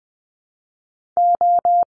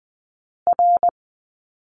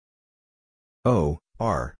O,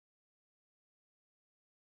 R.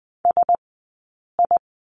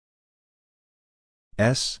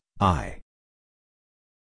 S, I.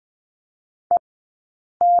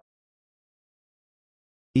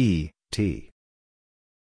 E, T.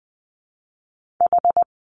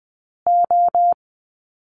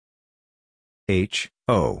 H,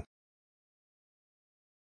 O.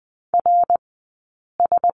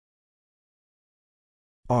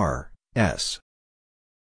 R, S.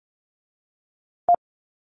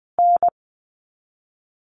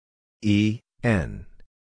 E, N.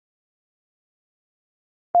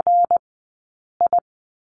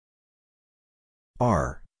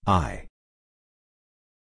 R, I.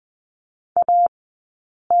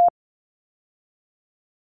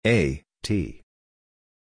 A, T.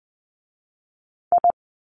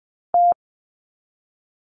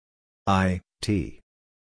 I, T.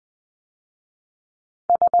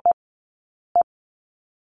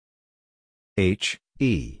 H,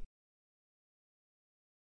 E.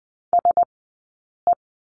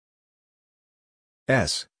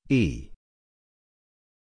 S, E.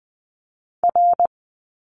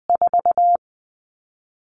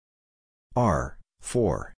 R,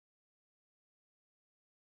 4.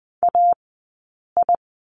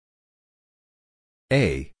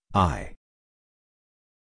 A, I.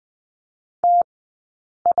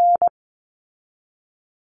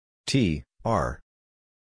 T, R.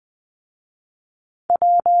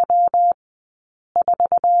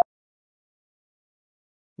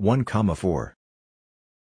 One, 4.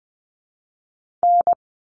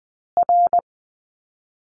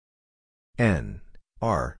 N,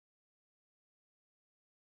 R.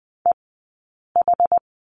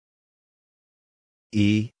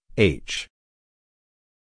 E, H.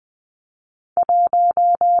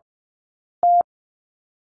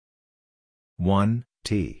 One,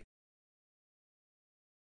 T.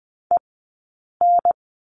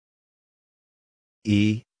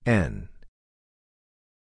 E, N.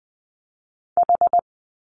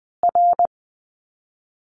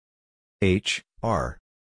 H, R.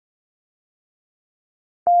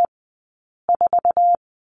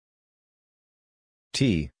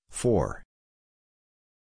 T, 4.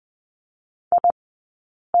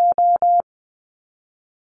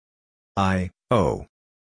 I, O.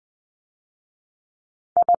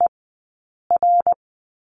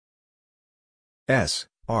 S,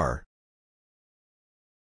 R.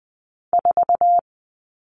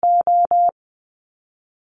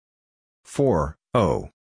 Four, O.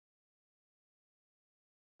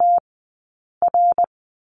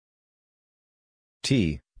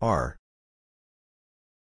 T, R.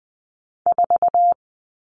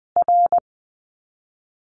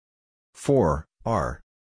 Four, R.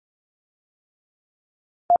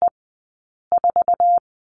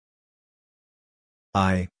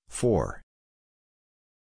 I, 4.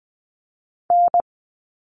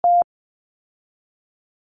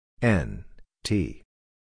 N, T.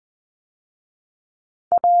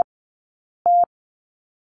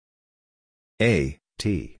 A,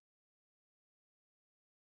 T.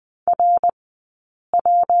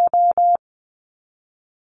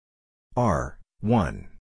 R, 1.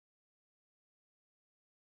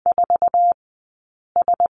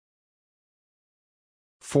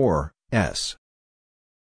 Four, S.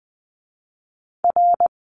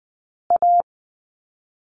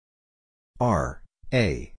 R,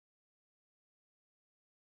 A.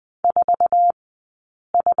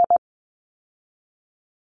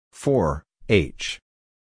 Four, H.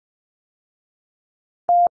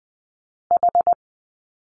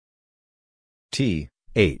 T,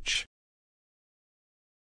 H.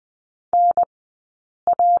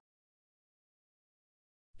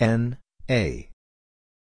 N, A.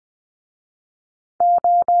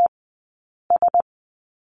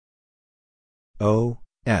 O,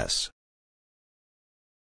 S.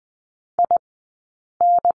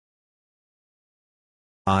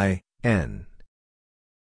 I, N.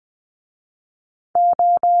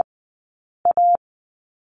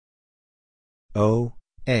 O,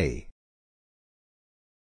 A.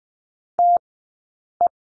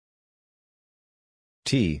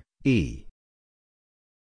 T, E.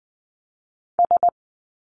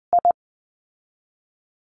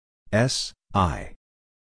 S, I.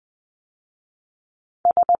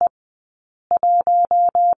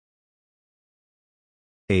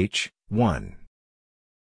 H, 1.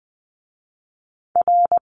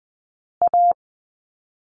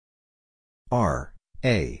 R,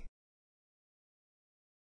 A.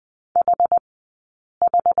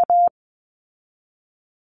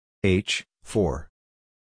 H, 4.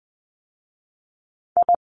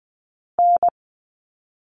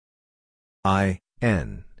 I,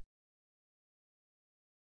 N.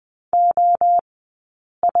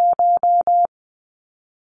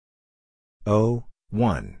 O,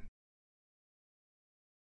 1.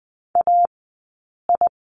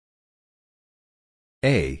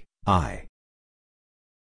 A, I.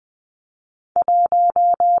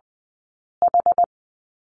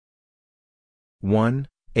 1,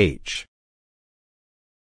 H.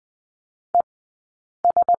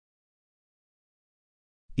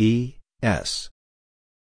 E, S.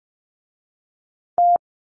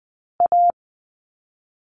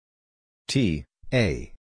 T,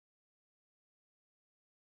 A.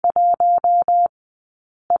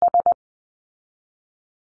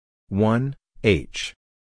 One H.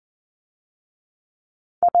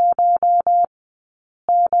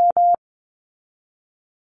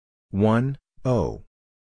 One O.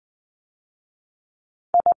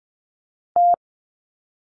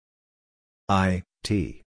 I,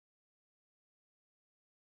 T.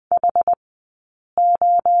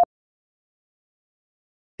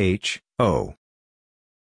 H, O.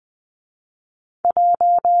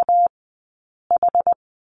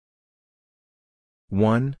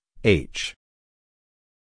 One H.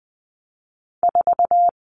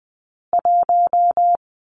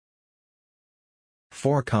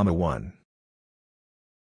 Four comma one.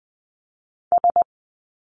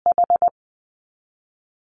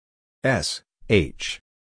 S, H.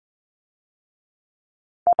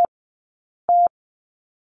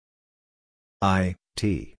 I,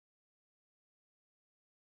 T.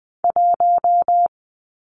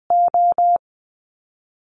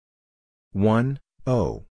 One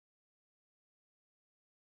O.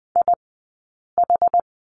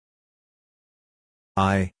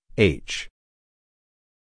 I, H.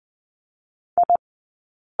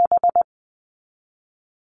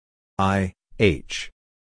 I, H.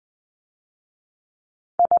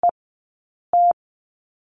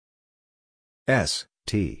 S,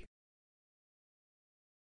 T.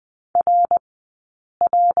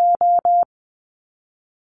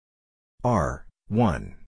 R,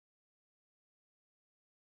 1.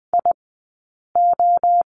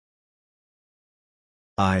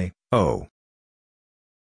 I, O.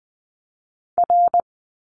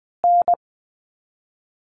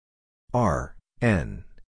 R, N.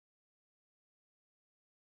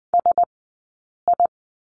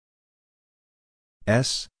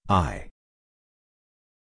 S, I.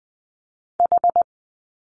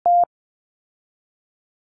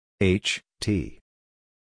 H, T.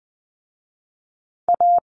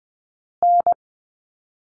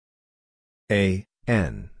 A,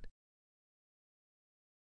 N.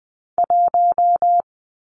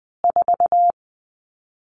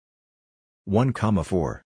 One comma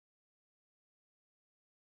 4.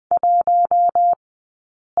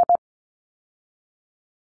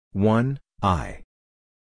 One I.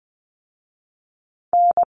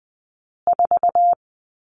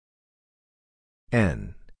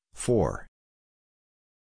 N, 4.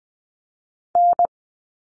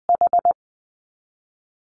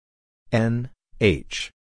 N,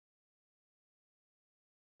 H.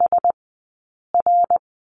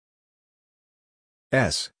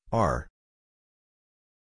 S, R.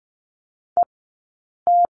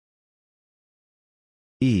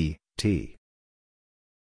 E, T.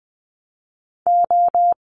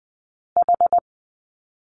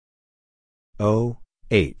 O,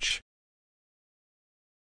 H.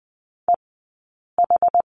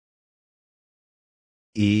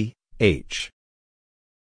 E, H.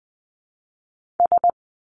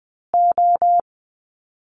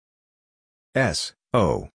 S,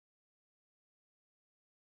 O.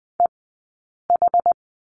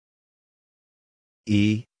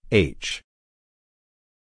 E, H.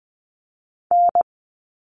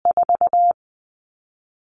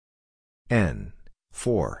 N,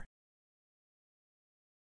 4.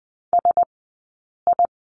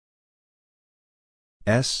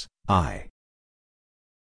 S, I.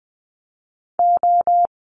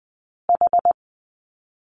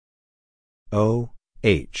 O,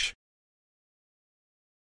 H.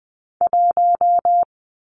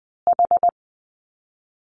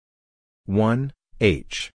 One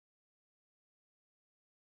H.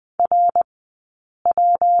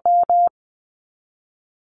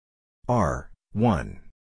 R, 1.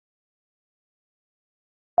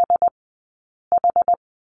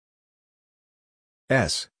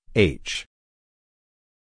 S, H.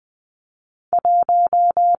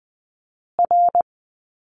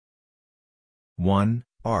 One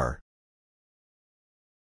R.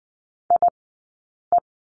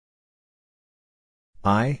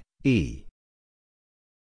 I, E.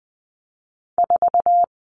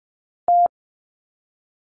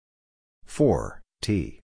 Four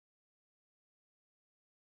T.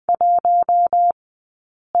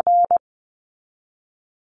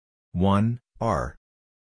 1, R.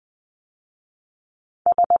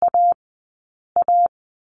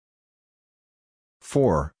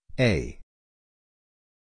 Four, A.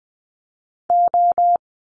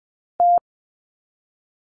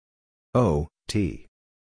 O, T.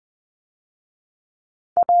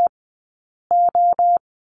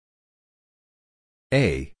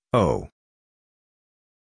 A, O.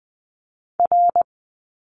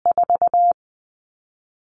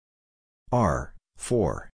 R,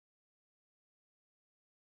 4.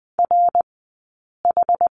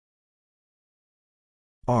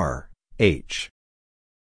 R, H.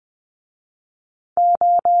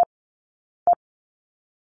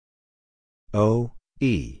 O,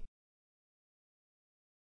 E.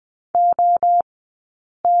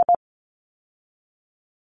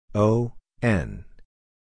 O, N.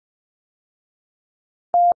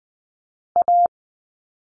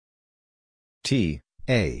 T,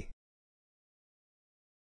 A.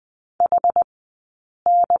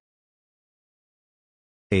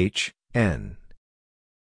 H, N.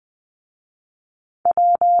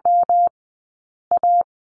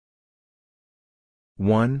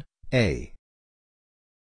 One, A.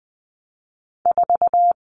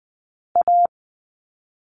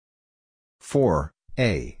 Four,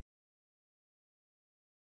 A.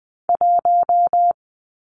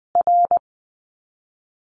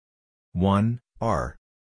 One, R.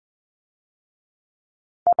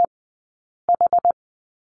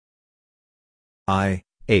 I,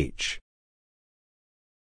 H.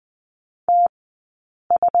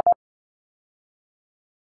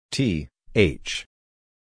 T, H.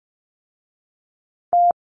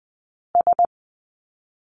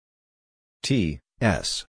 T,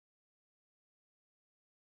 S.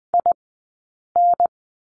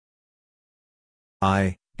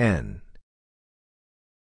 I, N.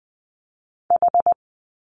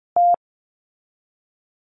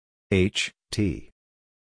 H, T.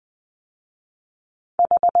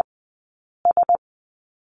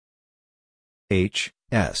 H,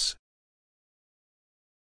 S.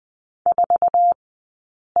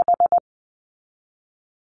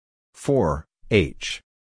 Four, H.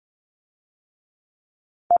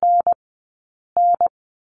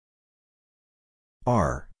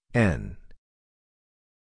 R, N.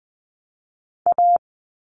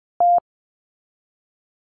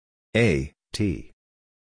 A, T.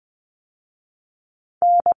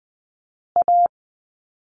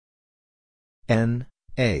 N,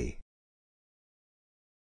 A.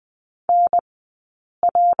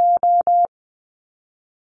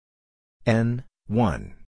 N,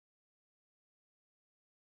 1.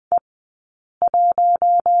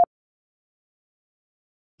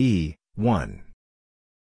 E, 1.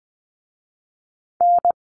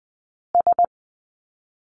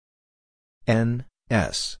 N,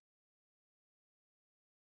 S.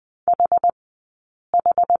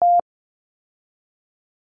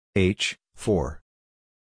 H, 4.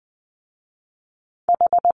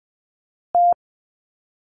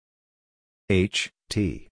 H,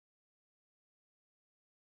 T.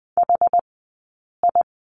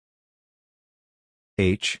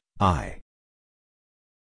 H, I.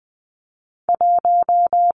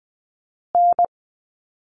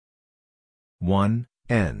 One,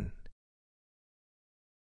 N.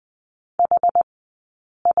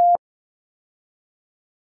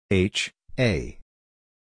 H, A.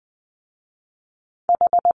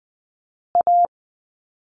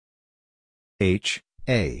 H,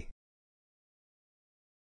 A.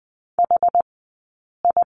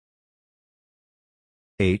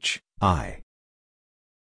 H, I.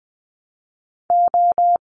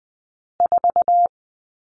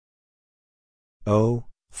 O,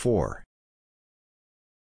 4.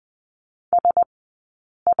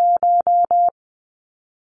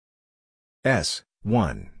 S,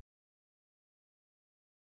 1.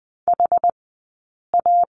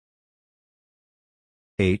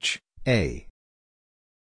 H, A.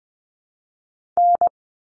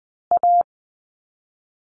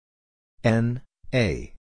 N,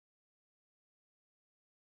 A.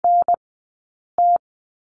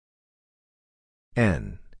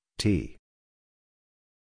 N, T.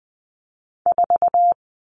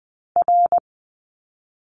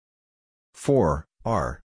 Four,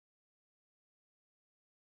 R.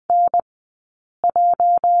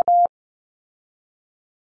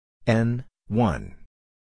 N, 1.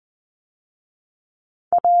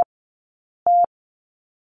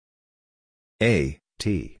 A,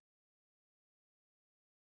 T.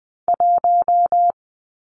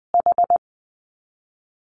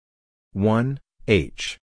 One,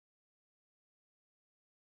 H.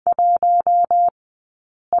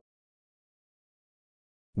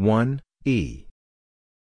 One, E.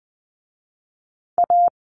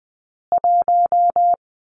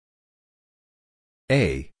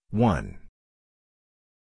 A, 1.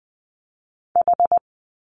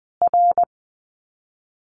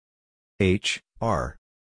 H, R.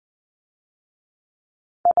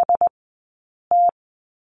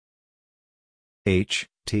 H,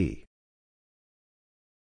 T.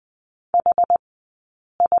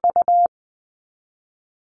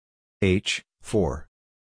 H, 4.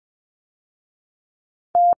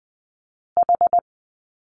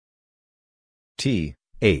 T,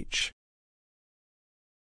 H.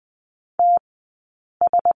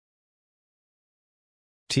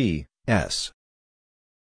 T, S.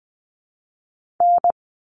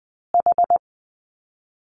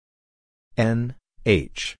 N,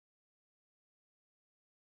 H.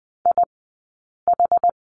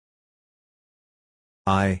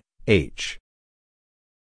 I, H.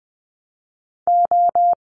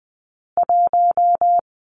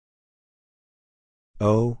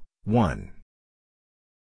 O, 1.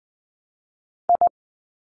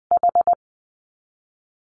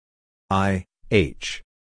 I, H.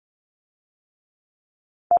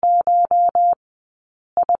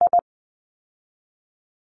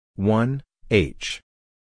 One, H.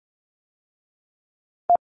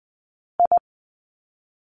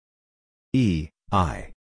 E,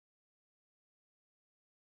 I.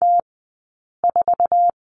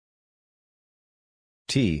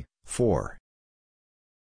 T, 4.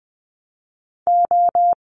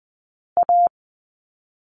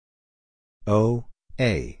 O,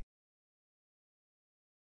 A.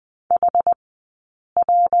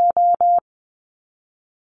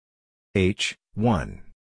 H, 1.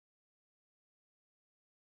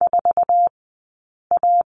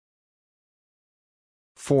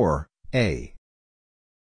 Four, A.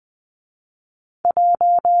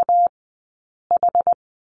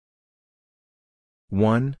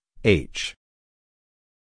 One, H.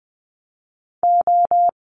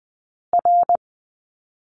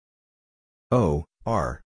 O,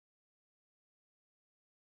 R.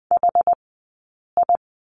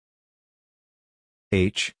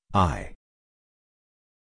 H, I.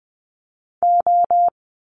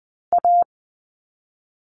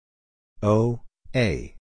 O,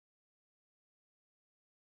 A.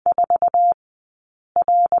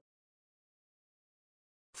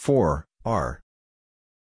 Four, R.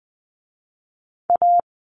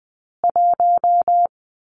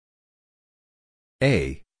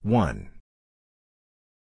 A, 1.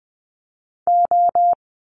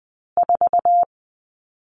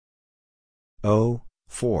 O,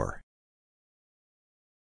 4.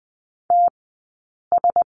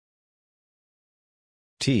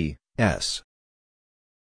 T, S.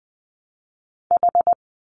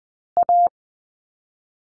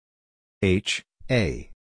 H,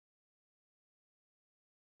 A.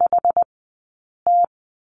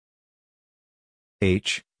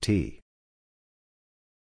 H, T.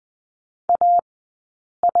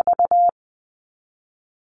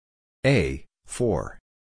 A, 4.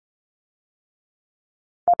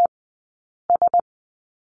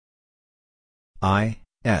 I,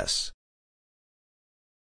 S.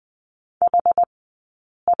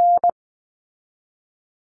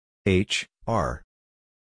 H, R.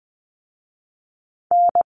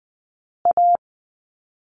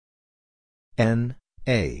 N,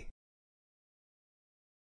 A.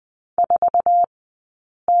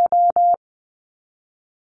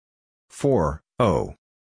 Four, O.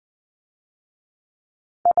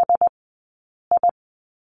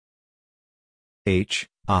 H,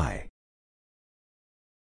 I.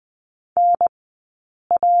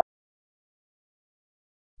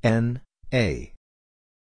 N, A.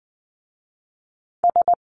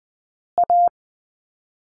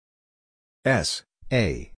 S,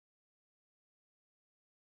 A.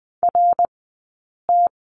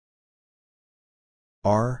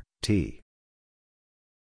 R, T.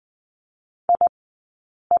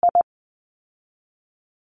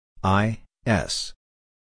 I, S.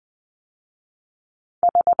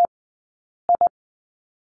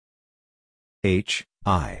 H,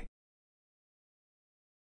 I.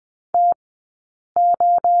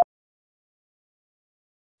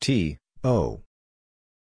 T, O.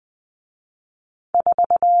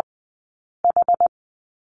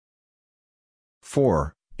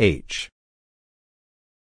 Four, H.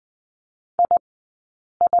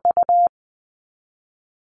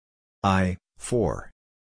 I, 4.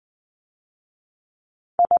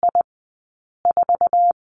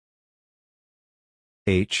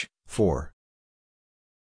 H, 4.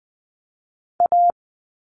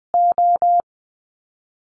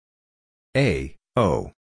 A,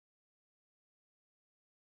 O.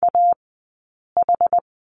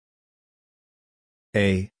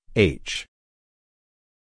 A, H.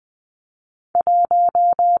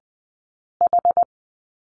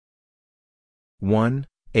 1,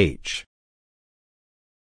 H.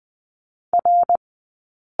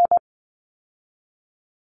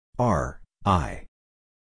 R, I.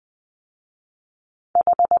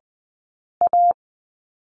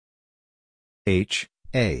 H,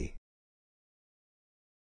 A.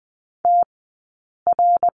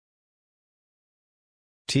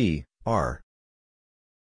 T, R.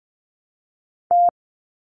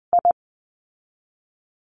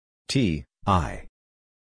 T, I.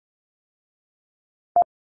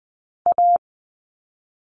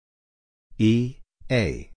 E,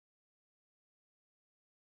 A.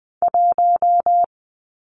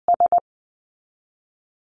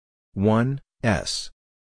 One, S.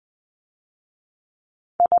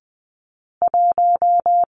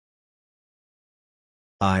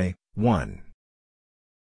 I, 1.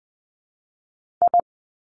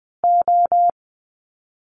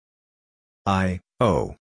 I,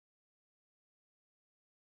 O.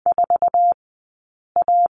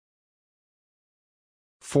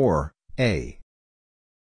 Four, A.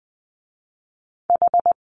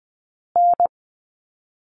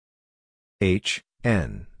 H,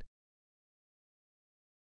 N.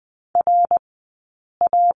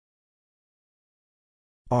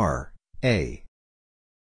 R, A.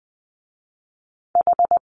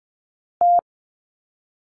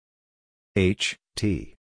 H,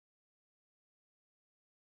 T.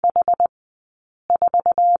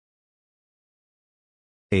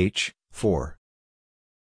 H, 4.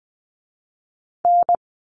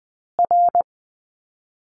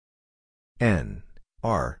 N,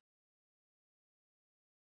 R.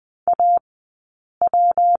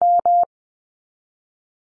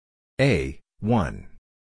 A, 1.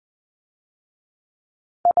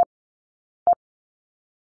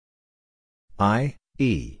 I,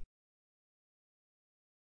 E.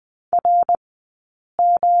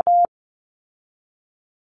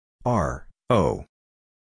 R, O.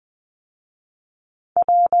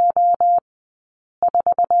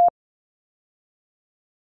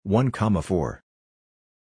 One, 4.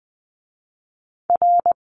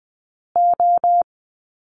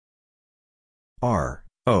 R,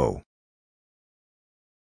 O.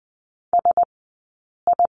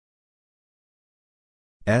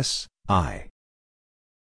 S, I.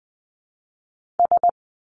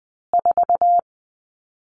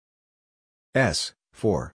 S,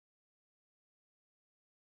 4.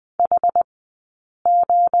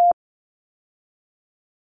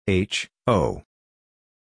 H, O.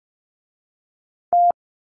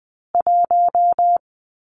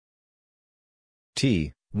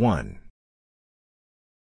 T, 1.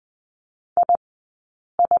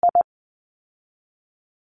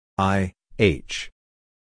 I, H.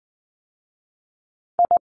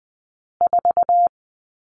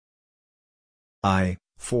 I,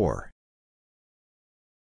 4.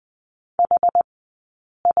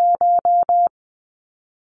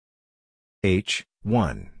 H,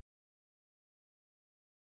 1.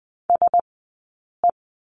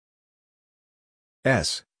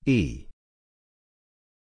 S, E.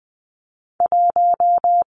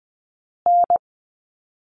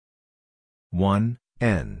 One,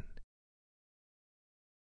 N.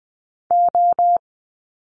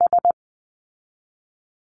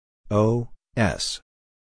 O, S.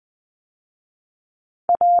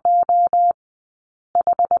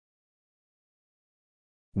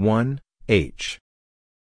 One, H.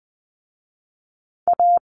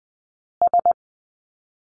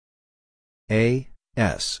 A,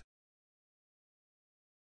 S.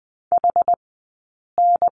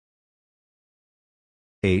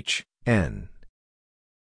 H, N.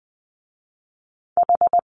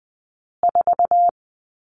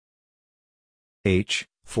 H,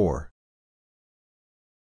 4.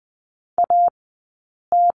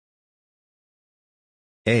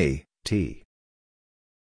 A, T.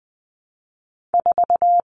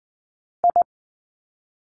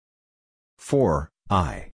 Four,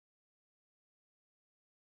 I.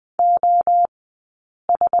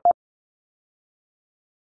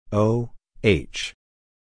 O, H.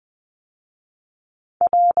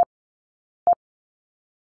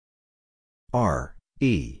 R,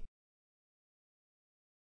 E.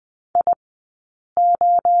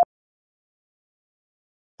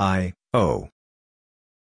 I, O.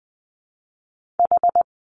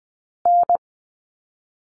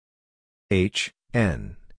 H,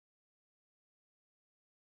 N.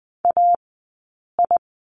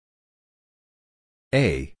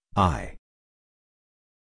 A, I.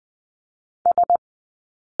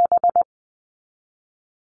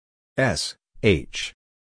 S, H.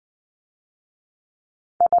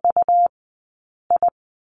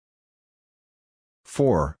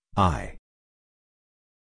 Four, I.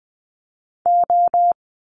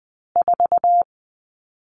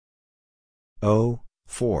 O,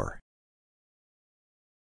 4.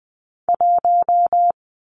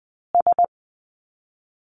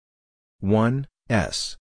 One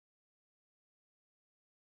S.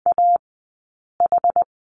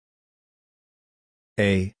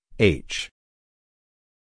 A, H.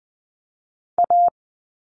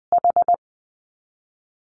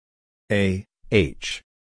 A, H.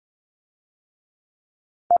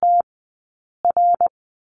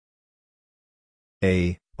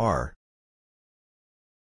 A, R.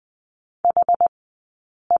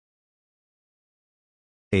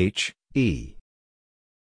 H, E.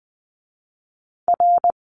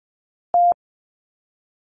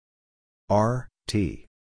 R, T.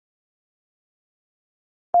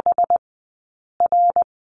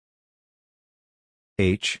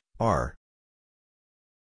 H, R.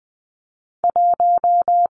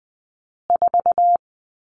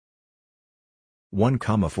 One,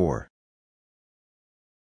 4.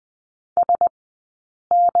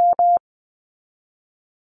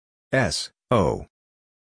 S, O.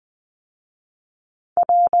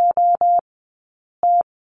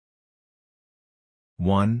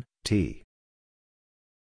 One, T.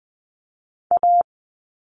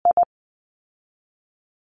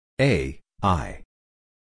 A, I.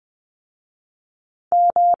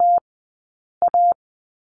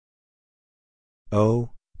 O,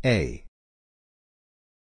 A.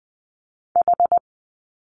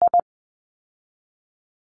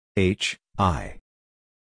 H, I.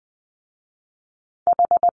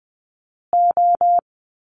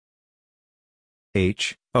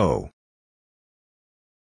 H, O.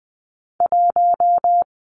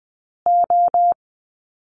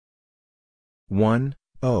 One,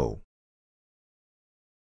 O.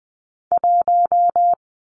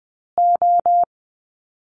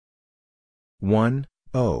 One,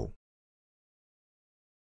 O.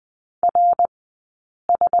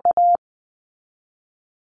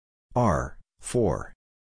 R, 4.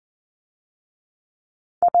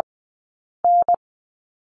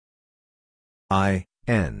 I,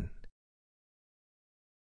 N.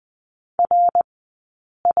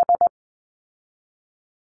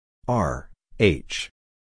 R, H.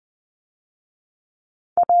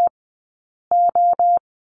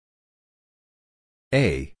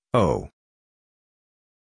 A, O.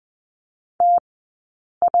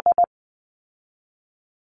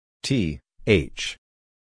 T, H.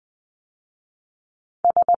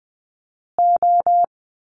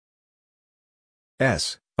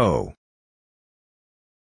 S, O.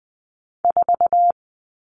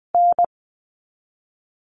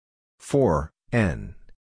 Four, N.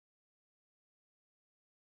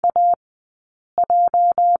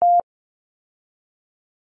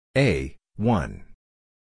 A, 1.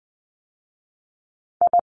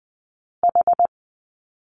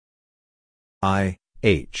 I,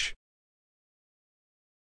 H.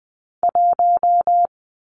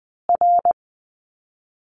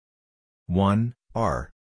 One, R.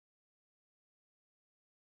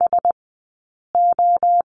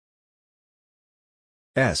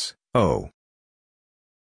 S, O.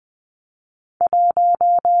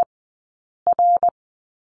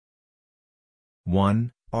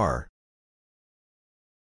 One, R.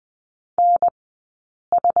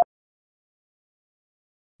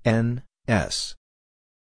 N, S.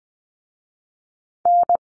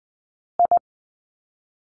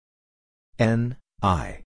 N,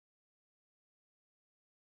 I.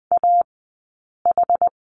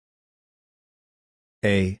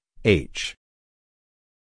 A, H.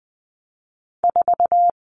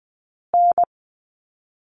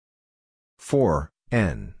 Four,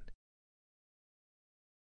 N.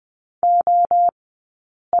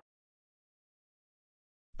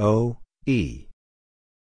 O, E.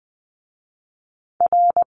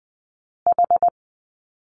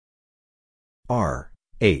 R,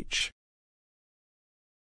 H.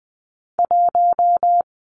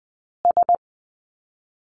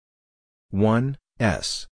 One,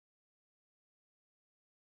 S.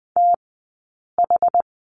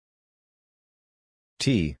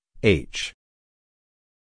 T, H.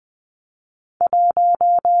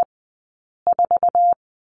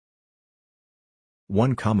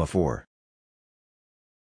 One, 4.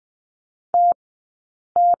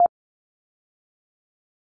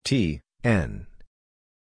 T, N.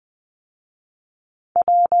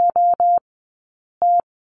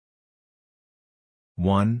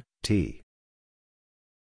 One, T.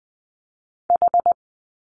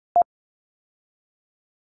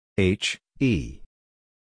 H, E.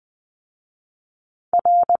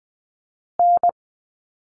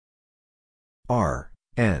 R,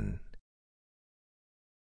 N.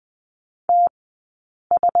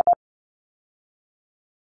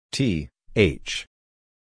 T, H.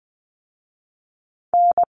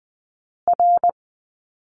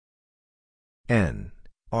 N,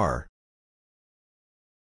 R.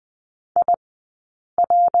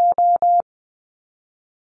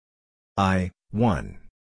 I, 1.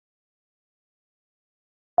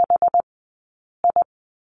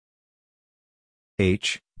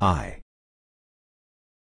 H, I.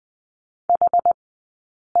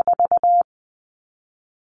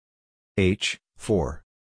 H, 4.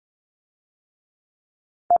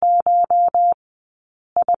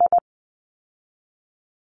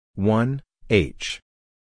 One H.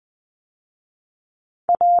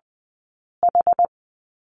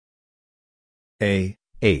 A,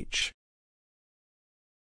 H.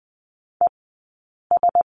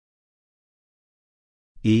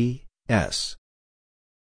 E, S.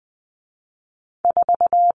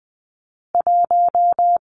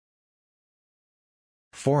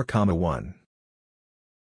 Four, 1.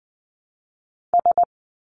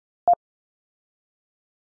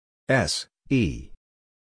 S, E.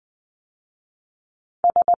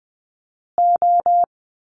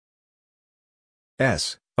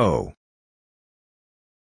 S, O.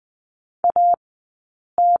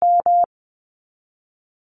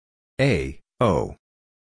 A, O.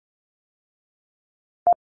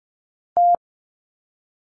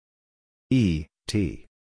 E, T.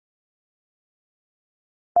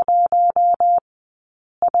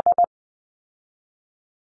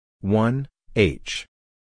 One H.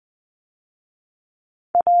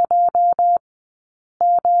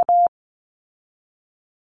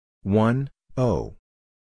 One O.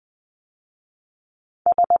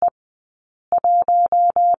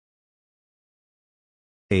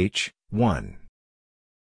 H, 1.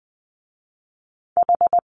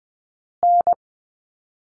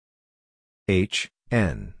 H,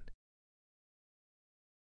 N.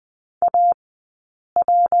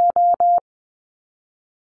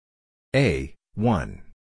 A, 1.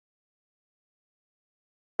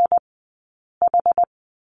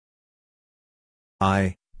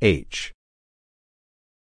 I, H.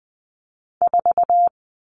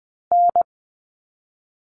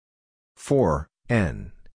 Four,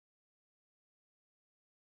 N.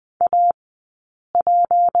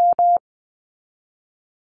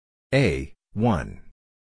 A, 1.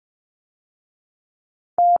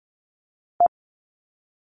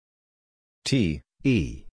 T,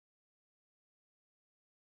 E.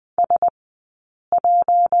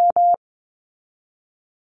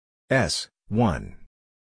 S, 1.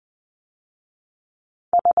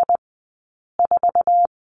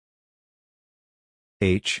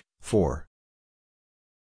 H, 4.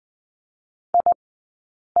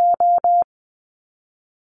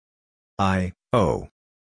 I, O.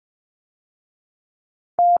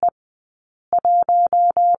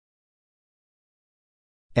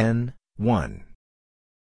 N, 1.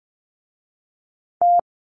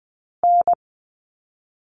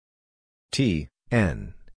 T,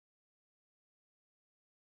 N.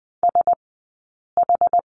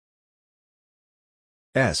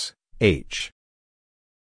 S, H.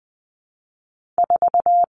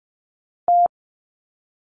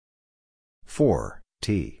 Four,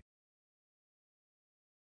 T.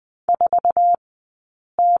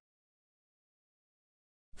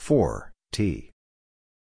 Four, T.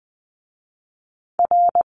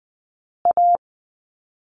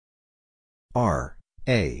 R,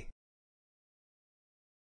 A.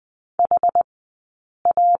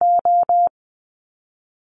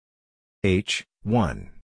 H, 1.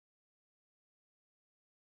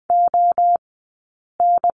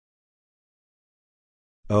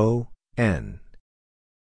 O, N.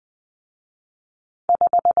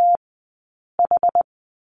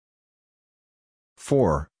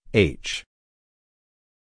 Four, H.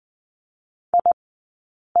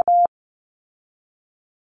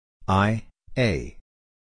 I, A.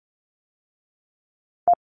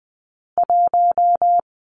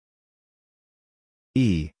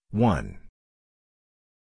 E, 1.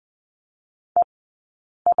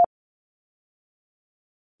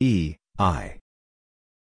 E, I.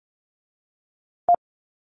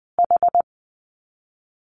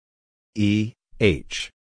 E,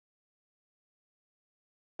 H.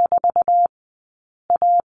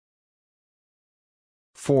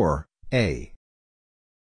 Four, A.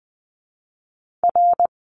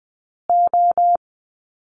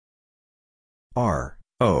 R,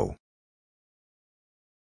 O.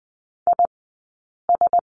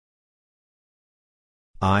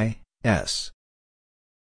 I, S.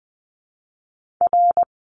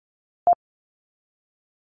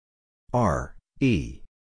 R, E.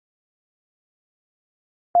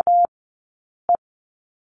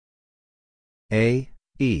 A,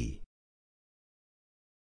 E.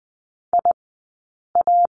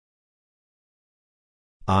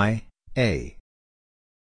 I, A.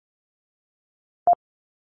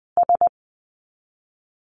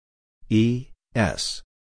 E, S.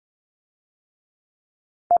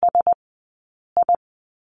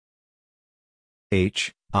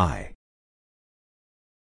 H, I.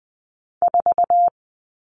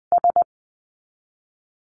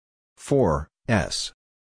 4, S.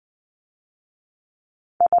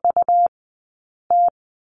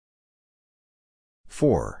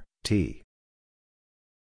 Four, T.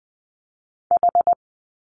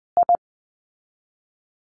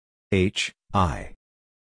 H, I.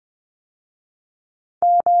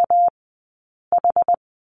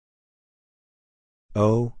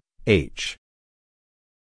 O, H.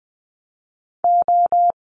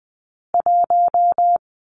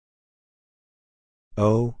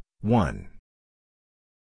 O, 1.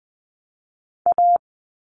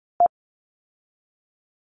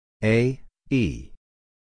 A, E.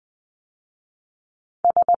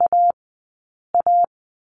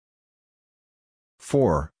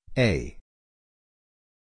 Four, A.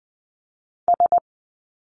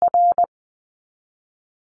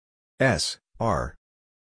 S, R.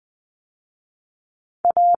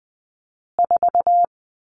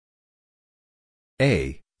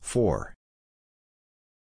 A, 4.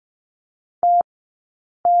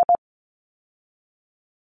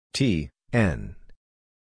 T, N.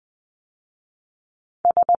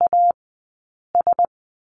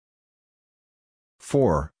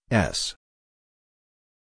 Four, S.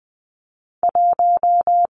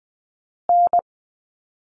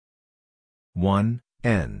 One,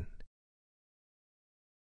 N.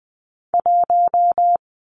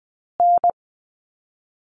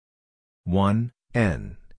 One,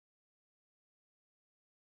 N.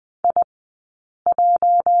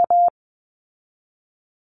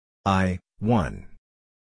 I, 1.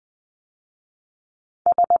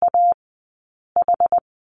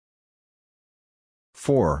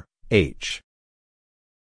 Four, H.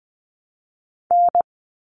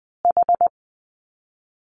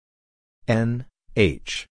 N,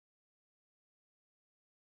 H.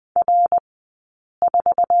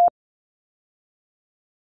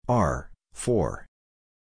 R, 4.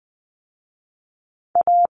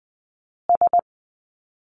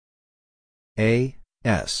 A,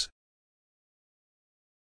 S.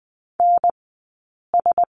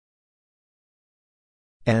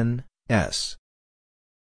 N, S.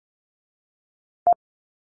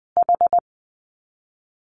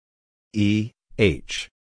 E, H.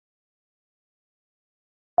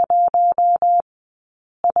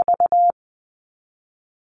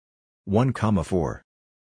 One comma 4.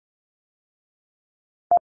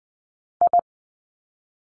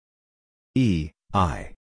 E,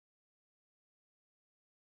 I.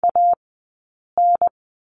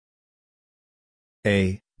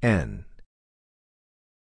 A, N.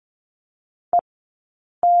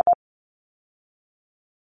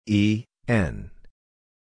 E, N.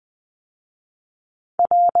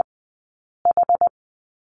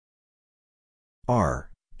 R,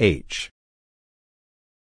 H.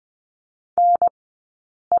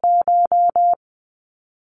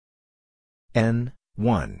 N,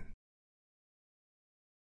 1.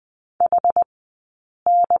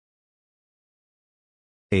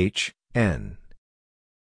 H, N.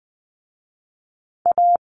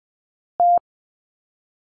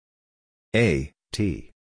 A,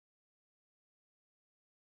 T.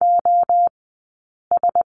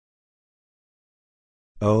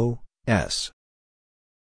 O, S.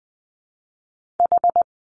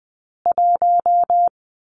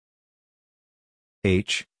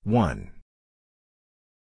 H, 1.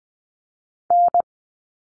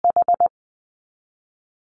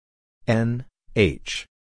 N, H.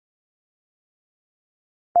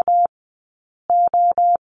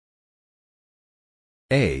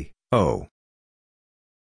 A, O.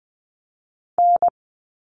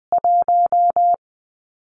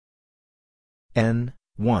 N,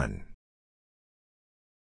 1.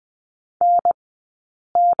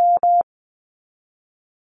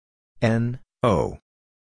 N, O.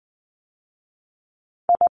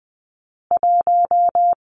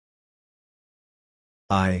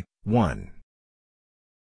 I, 1.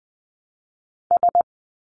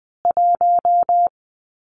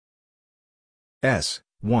 S,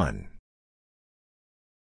 1.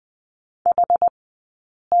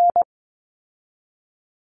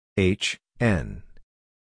 H, N.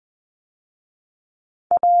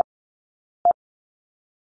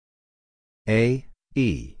 A,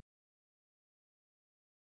 E.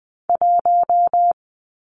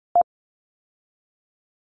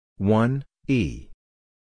 One, E.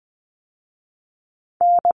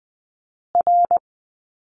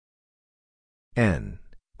 N.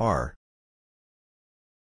 R.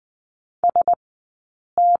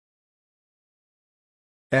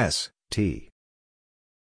 S, T.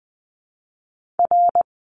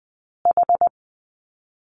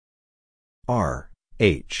 R,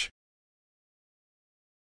 H.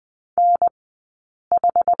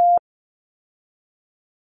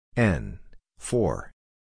 N, 4.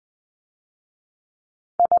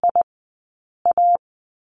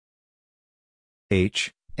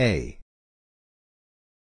 H, A.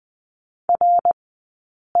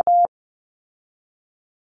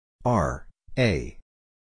 R, A.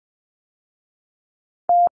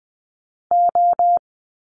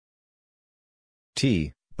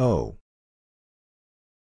 T, O.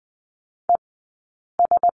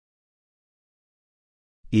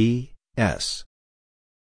 E, S.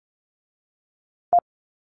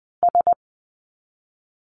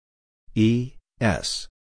 E, S.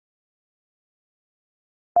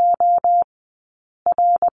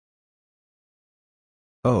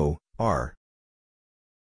 O, R.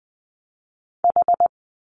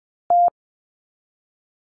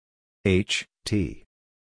 H, T.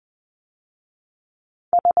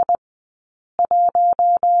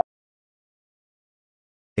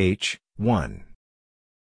 H, 1.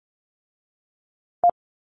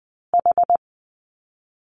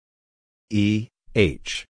 E,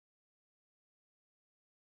 H.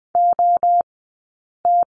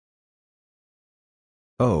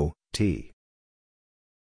 O, T.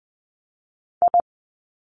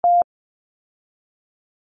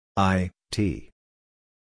 I, T.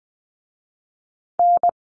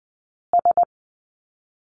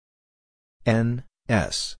 N,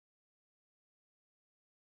 S.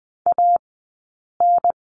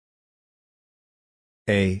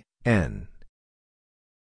 A, N.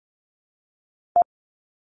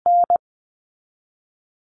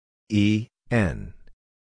 E, N.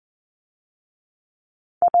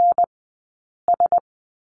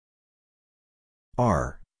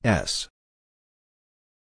 R, S.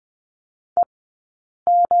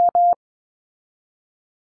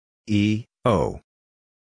 E, O.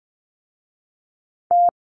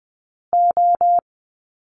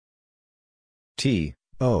 T,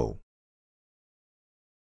 O.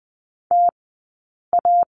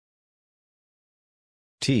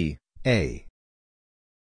 T, A.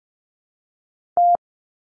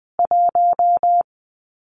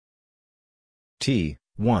 T,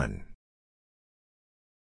 1.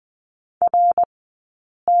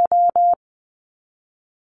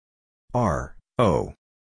 R, O.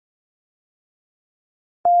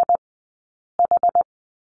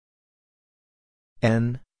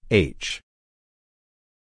 N, H.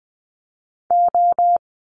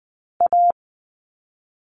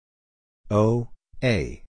 O,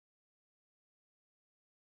 A.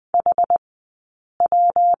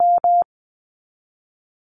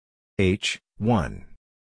 H, 1.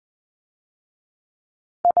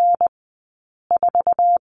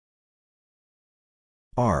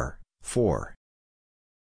 R, 4.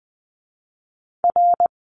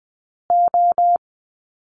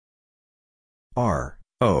 R,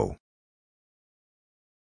 O.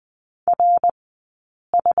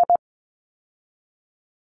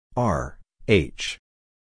 R, H.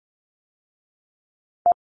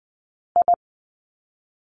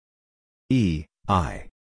 E, I.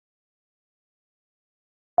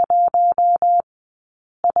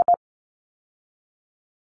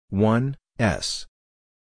 One, S.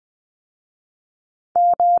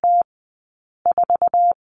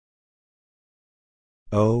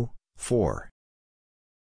 O, 4.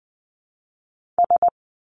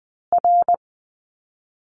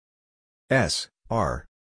 S, R.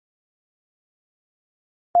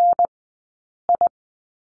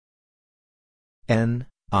 N,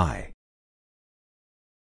 I.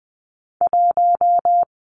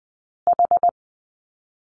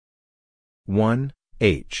 One,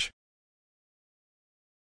 H.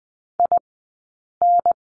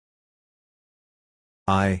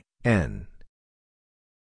 I, N.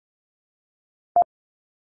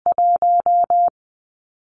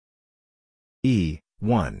 E,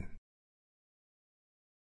 1.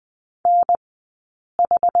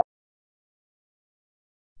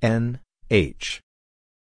 N, H.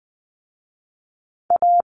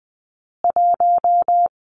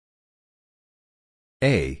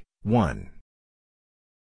 A, 1.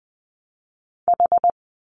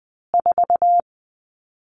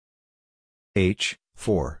 H,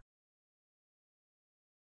 4.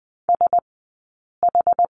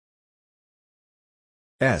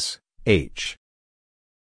 S, H.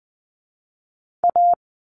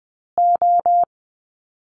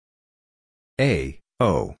 A,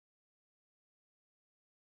 O.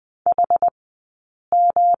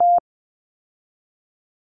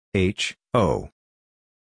 H, O.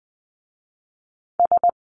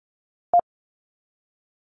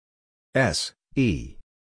 S, E.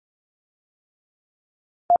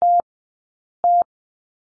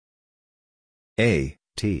 A,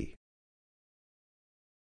 T.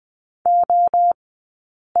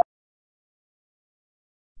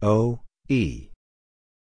 O, E.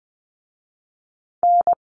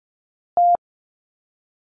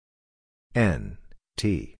 N,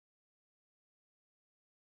 T.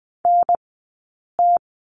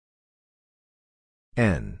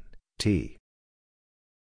 N, T.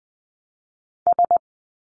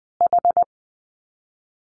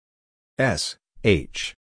 S,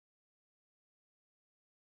 H.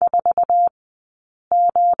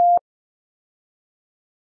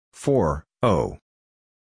 Four, O.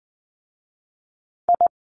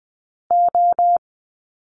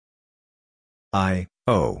 I,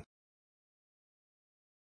 O.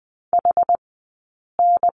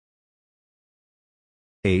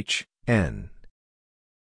 H, N.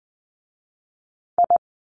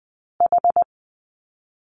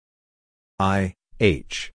 I,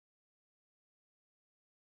 H.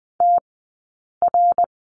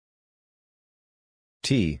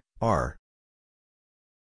 T, R.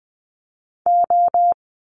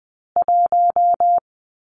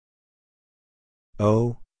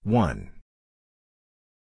 O, 1.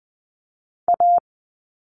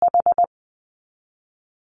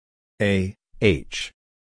 A, H.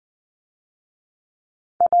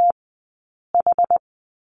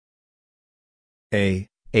 A,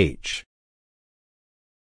 H.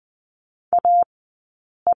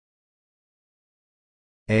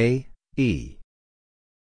 A, E.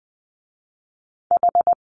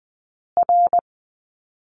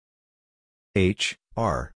 H,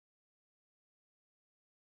 R.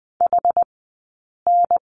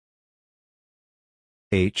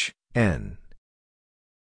 H, N.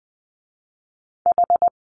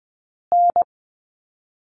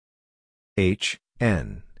 H,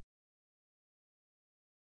 N.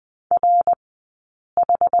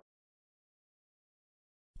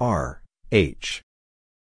 R, H.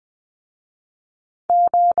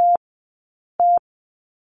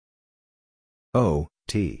 O,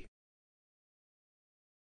 T.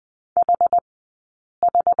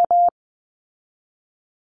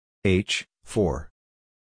 H, 4.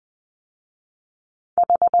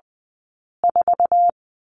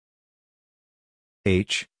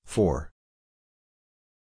 H, 4.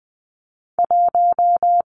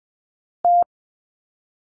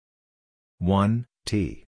 One,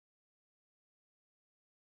 T.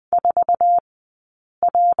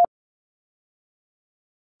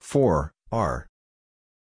 Four, R.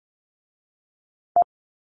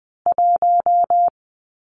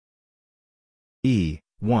 E,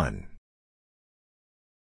 1.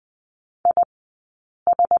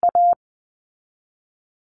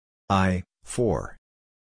 I, 4.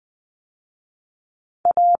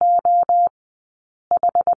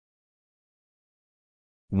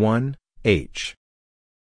 One, H.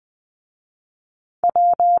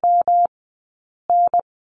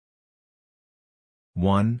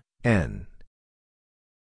 One, N.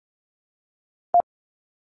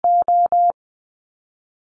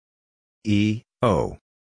 E, O.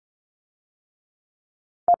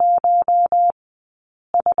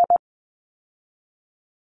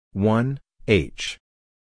 One, H.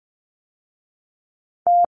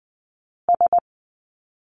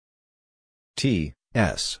 T,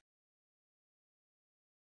 S.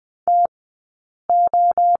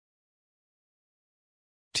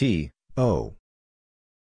 T, O.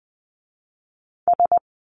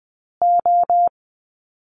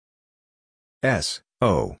 S,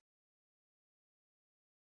 O.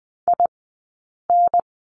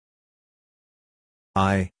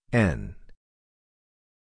 I, N.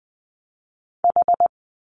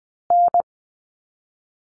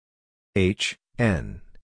 H, N.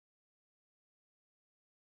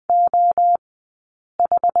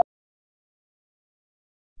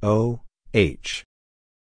 O, H.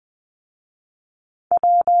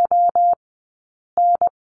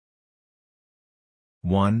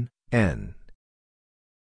 One, N.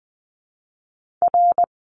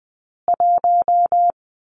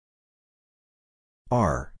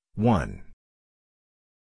 R, 1.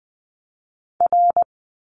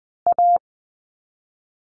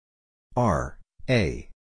 R, A.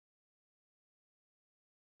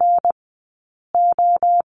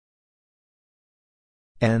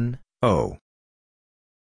 N, O.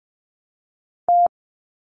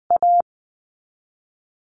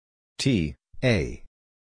 T, A.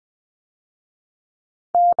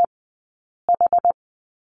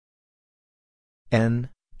 N,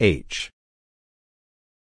 H.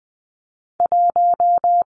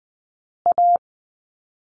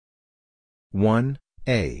 1,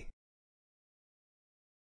 A.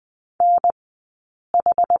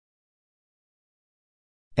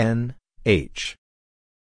 N, H.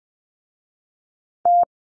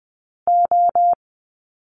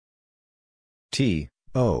 T,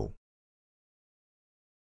 O.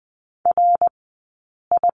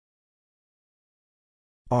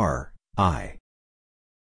 R, I.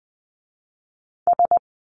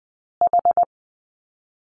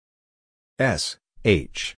 S,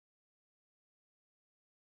 H.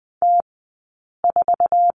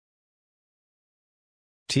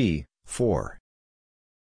 T, 4.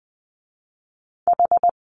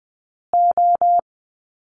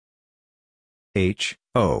 H,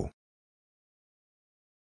 O.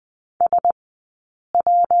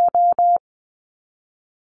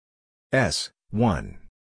 S, 1.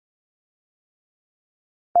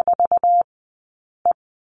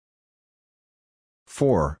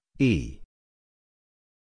 Four, E.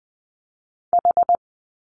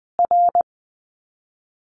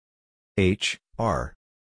 H, R.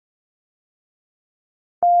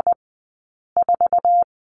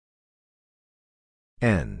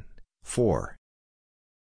 N, 4.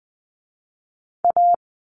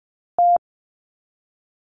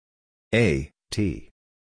 A, T.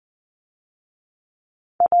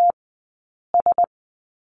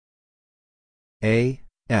 A,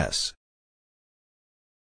 S.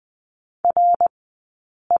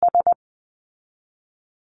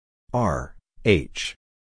 R, H.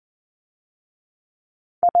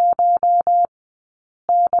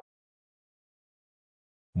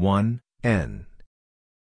 One, N.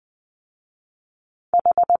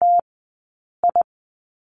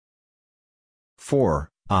 Four,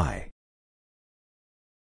 I.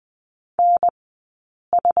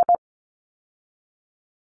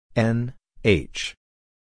 N, H.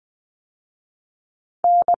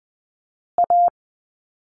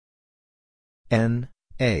 N,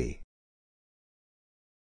 A.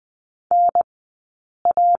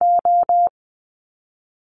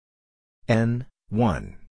 N,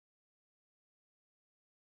 1.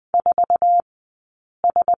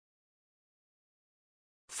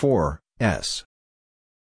 Four, S.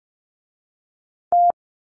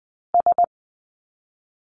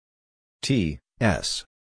 T, S.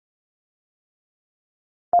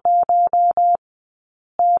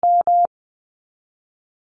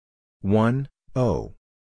 One, O.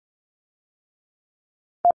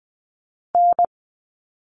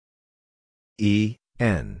 E,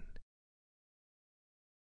 N.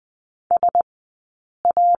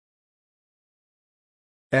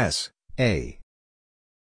 S, A.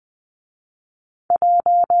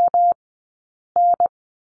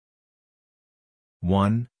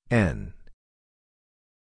 One, N.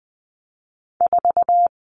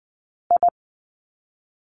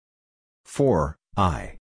 Four,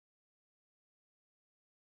 I.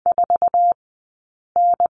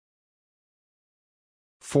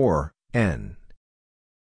 Four, N.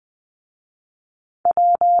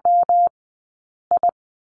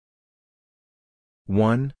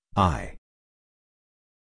 One, I.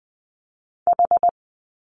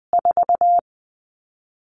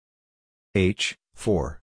 H,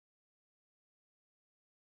 4.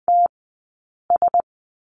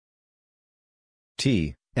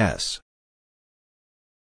 T, S.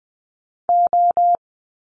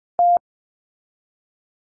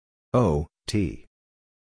 O, T.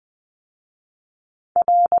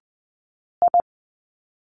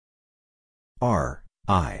 R,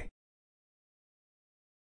 I.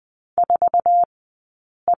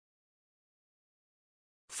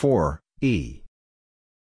 Four, E.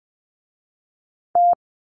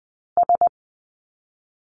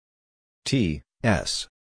 T, S.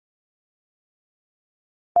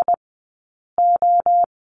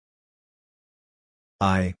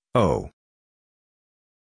 I, O.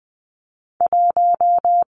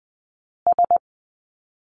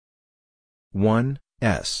 One,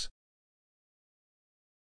 S.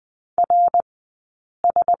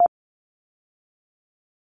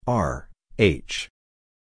 R, H.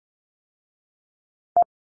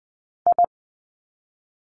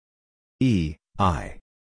 E, I.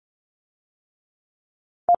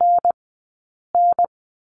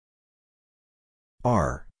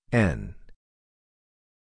 R, N.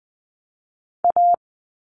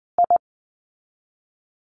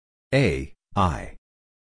 A, I.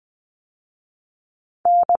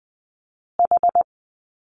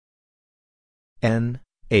 N,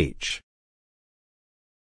 H.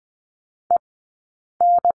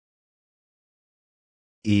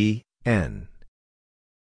 E, N.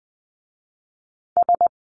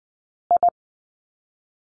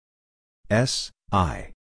 S,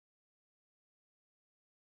 I.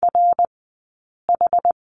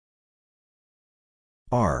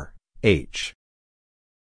 R, H.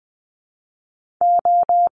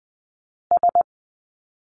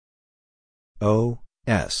 O,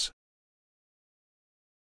 S.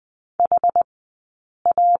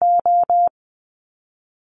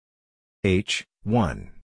 H,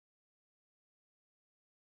 1.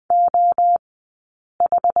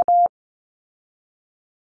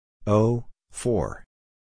 O, 4.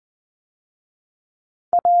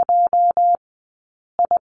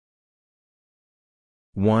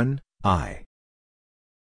 One, I.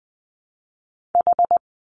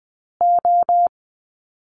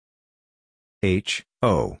 H,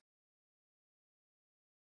 O.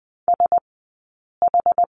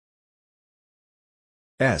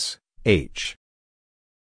 S, H.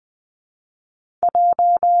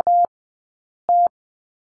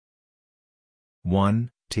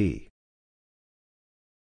 One, T.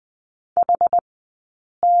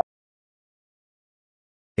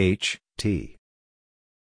 H, T.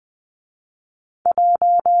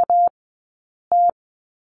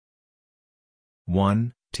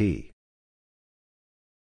 One, T.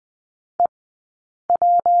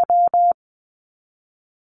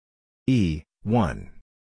 E, 1.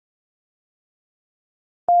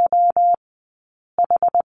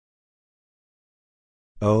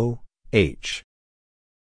 O, H.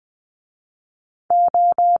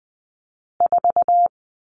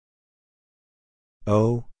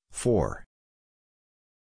 O, 4.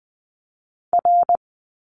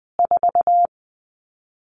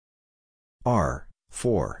 R,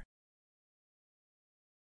 4.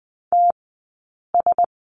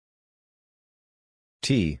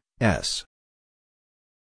 T, S.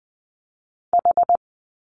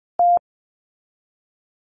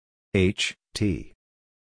 H, T.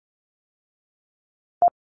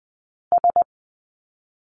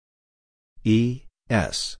 E,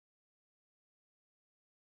 S.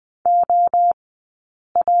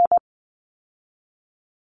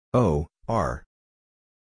 O, R.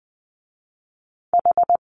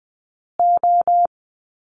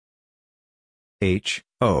 H,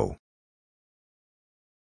 O.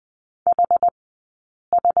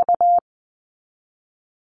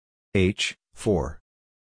 H, 4.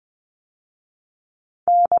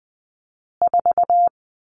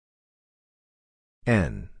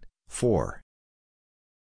 N, 4.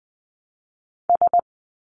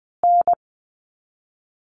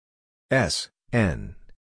 S, N.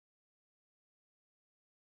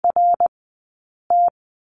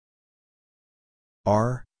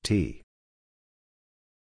 R, T.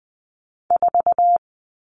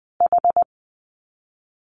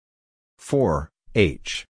 Four,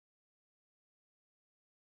 H.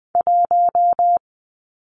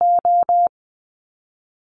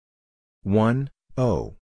 One,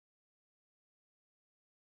 O.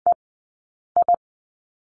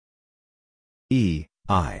 E,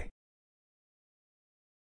 I.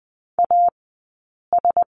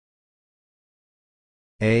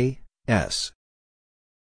 A, S.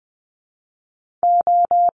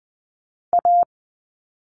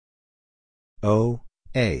 O,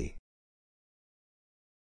 A.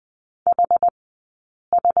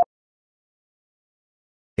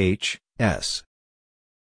 H, S.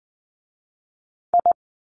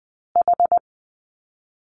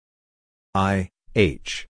 I,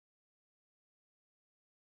 H.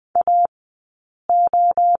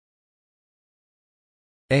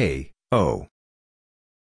 A, O.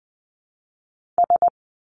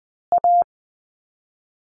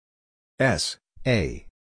 S, A.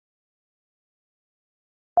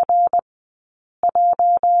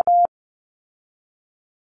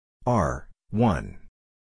 R, 1.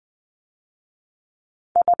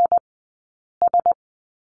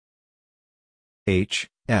 H,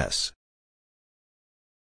 S.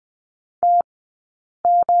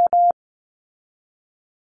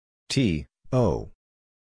 T, O.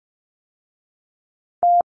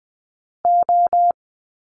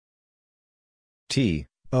 T,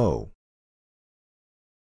 O.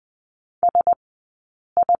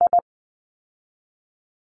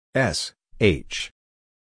 S, H.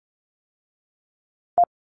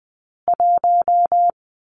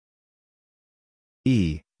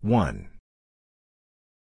 E, 1.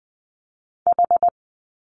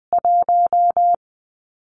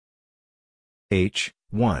 H,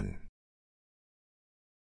 1.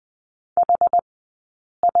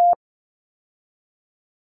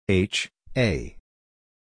 H, A.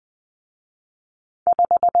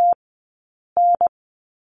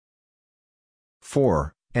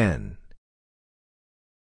 Four, N.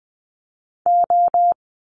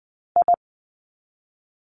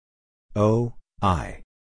 O, I.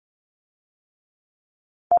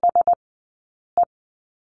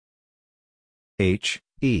 H,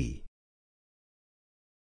 E.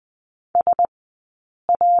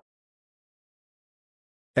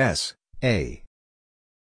 S, A.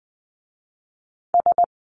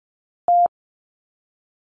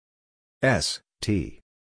 S, T.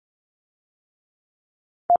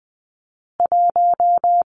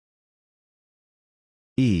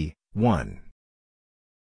 E, 1.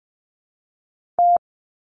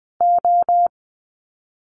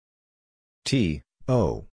 T,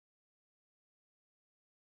 O.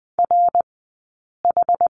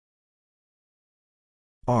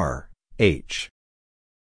 R, H.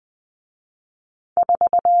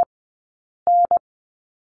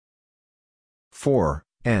 Four,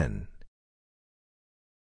 N.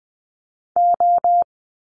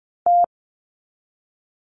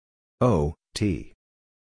 O, T.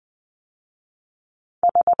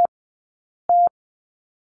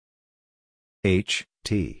 H,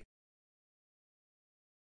 T.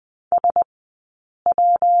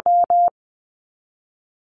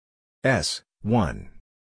 S, 1.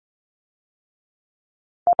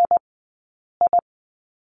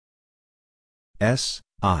 S,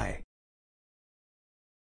 I.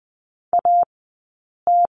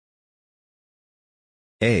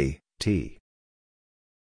 A, T.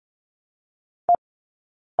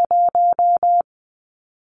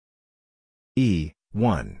 E,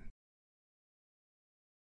 1.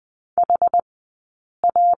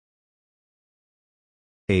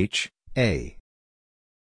 H, A.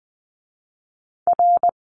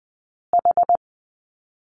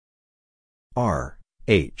 R,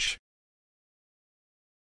 H.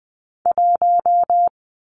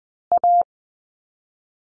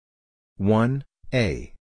 One,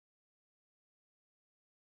 A.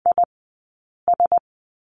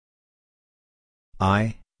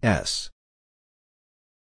 I, S.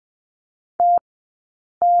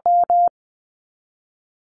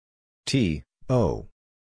 T, O.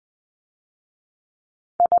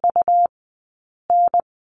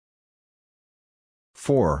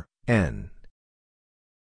 Four, N.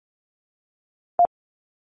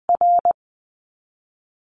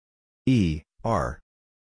 E, R.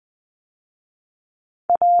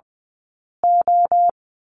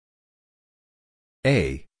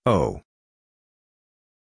 A, O.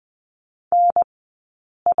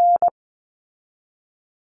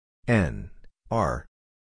 N, R.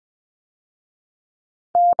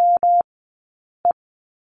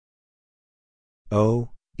 O,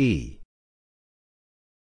 E.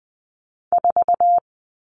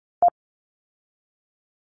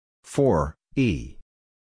 Four, E.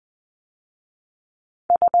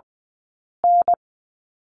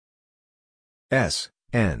 S,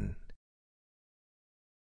 N.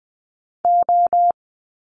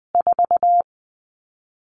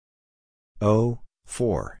 O,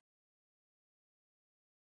 4.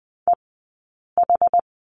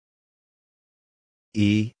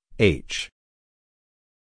 E, H.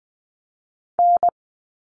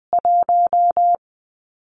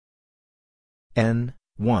 N,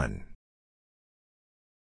 1.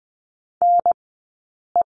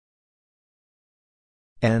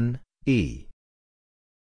 N, E.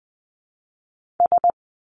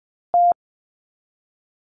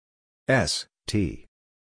 S, T.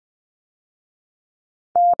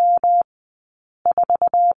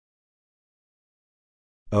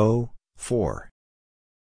 O, 4.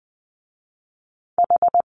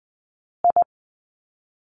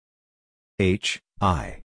 H,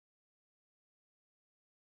 I.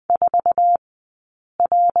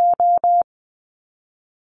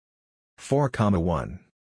 Four, 1.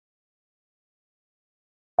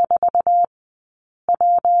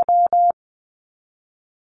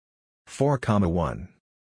 4, 1.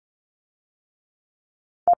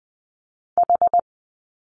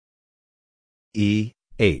 E,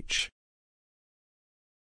 H.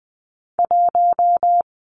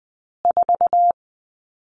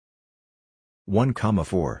 One,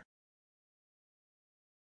 4.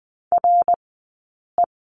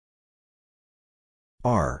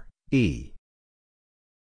 R, E.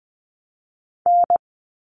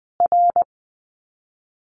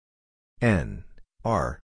 N,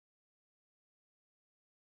 R.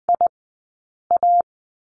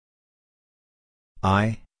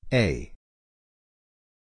 I, A.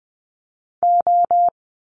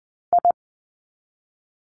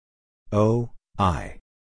 O, I.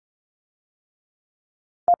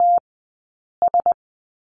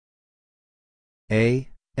 A,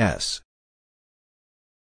 S.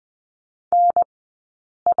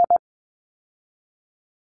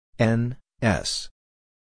 N, S.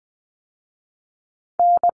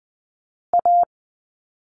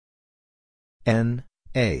 N,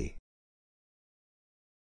 A.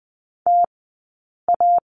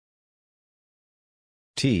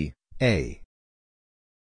 T, A.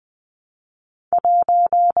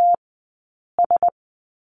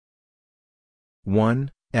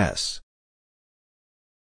 1, S.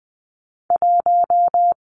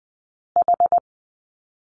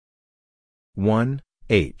 1,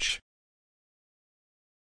 H.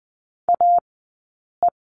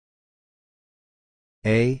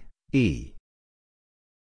 A, E.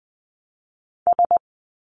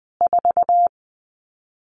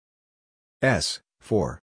 S,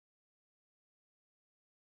 4.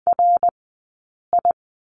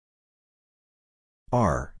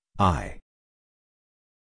 R, I.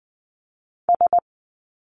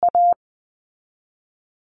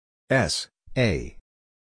 S, A.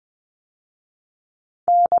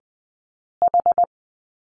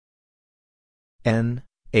 N,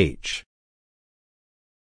 H.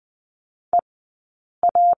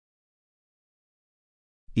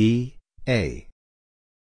 E, A.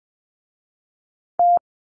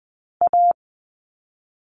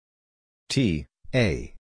 T,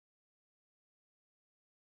 A.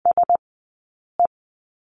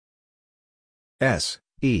 S,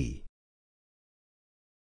 E.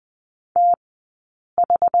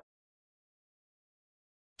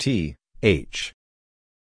 T, H.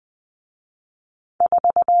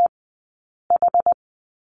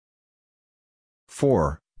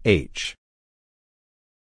 Four, H.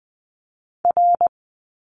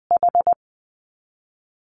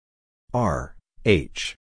 R,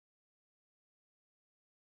 H.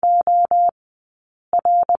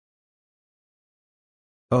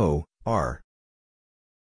 O, R.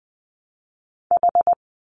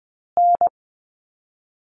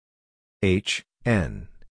 H, N.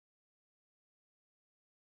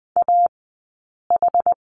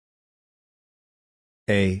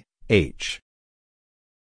 A, H.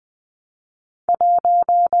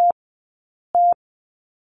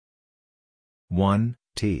 One,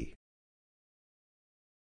 T.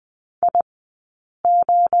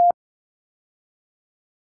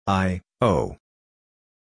 I, O.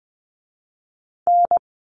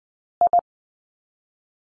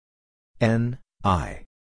 N, I.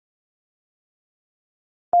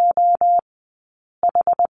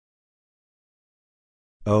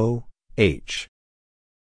 O, H.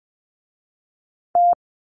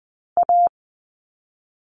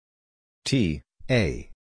 T, A.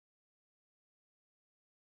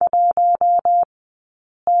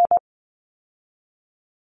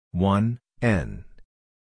 One, N.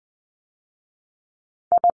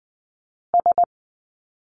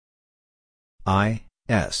 I,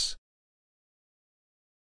 S.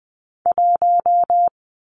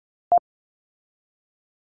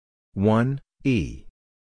 One, E.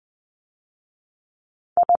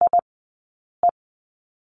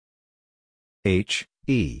 H,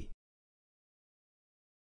 E.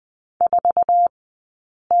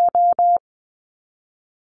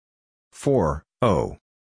 Four, O.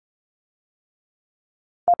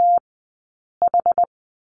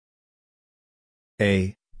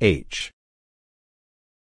 A, H.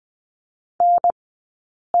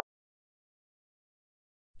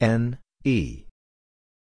 N, E.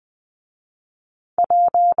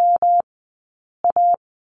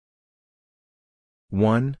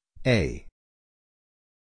 One, A.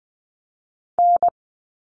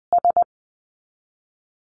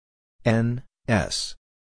 N, S.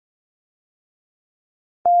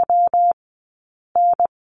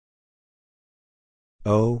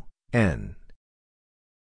 O, N.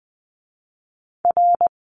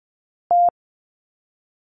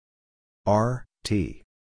 R, T.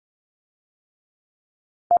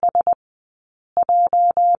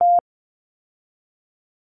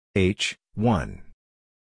 H, 1.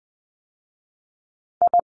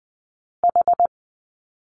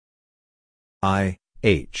 I,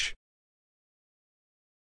 H.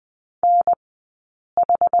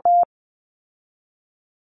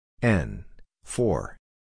 N, 4.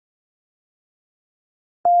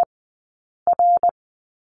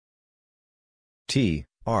 T,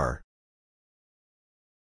 R.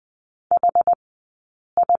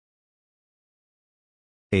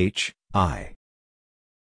 H, I.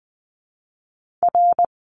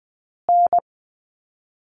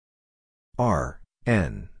 R,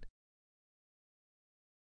 N.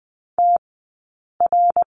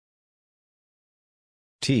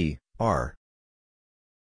 T, R.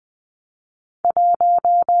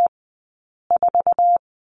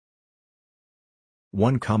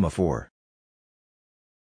 One comma 4.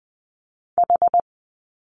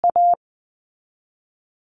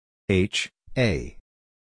 H, A.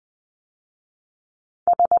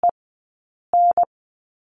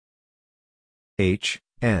 H,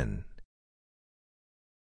 N.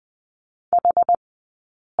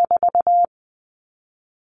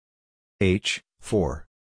 H, 4.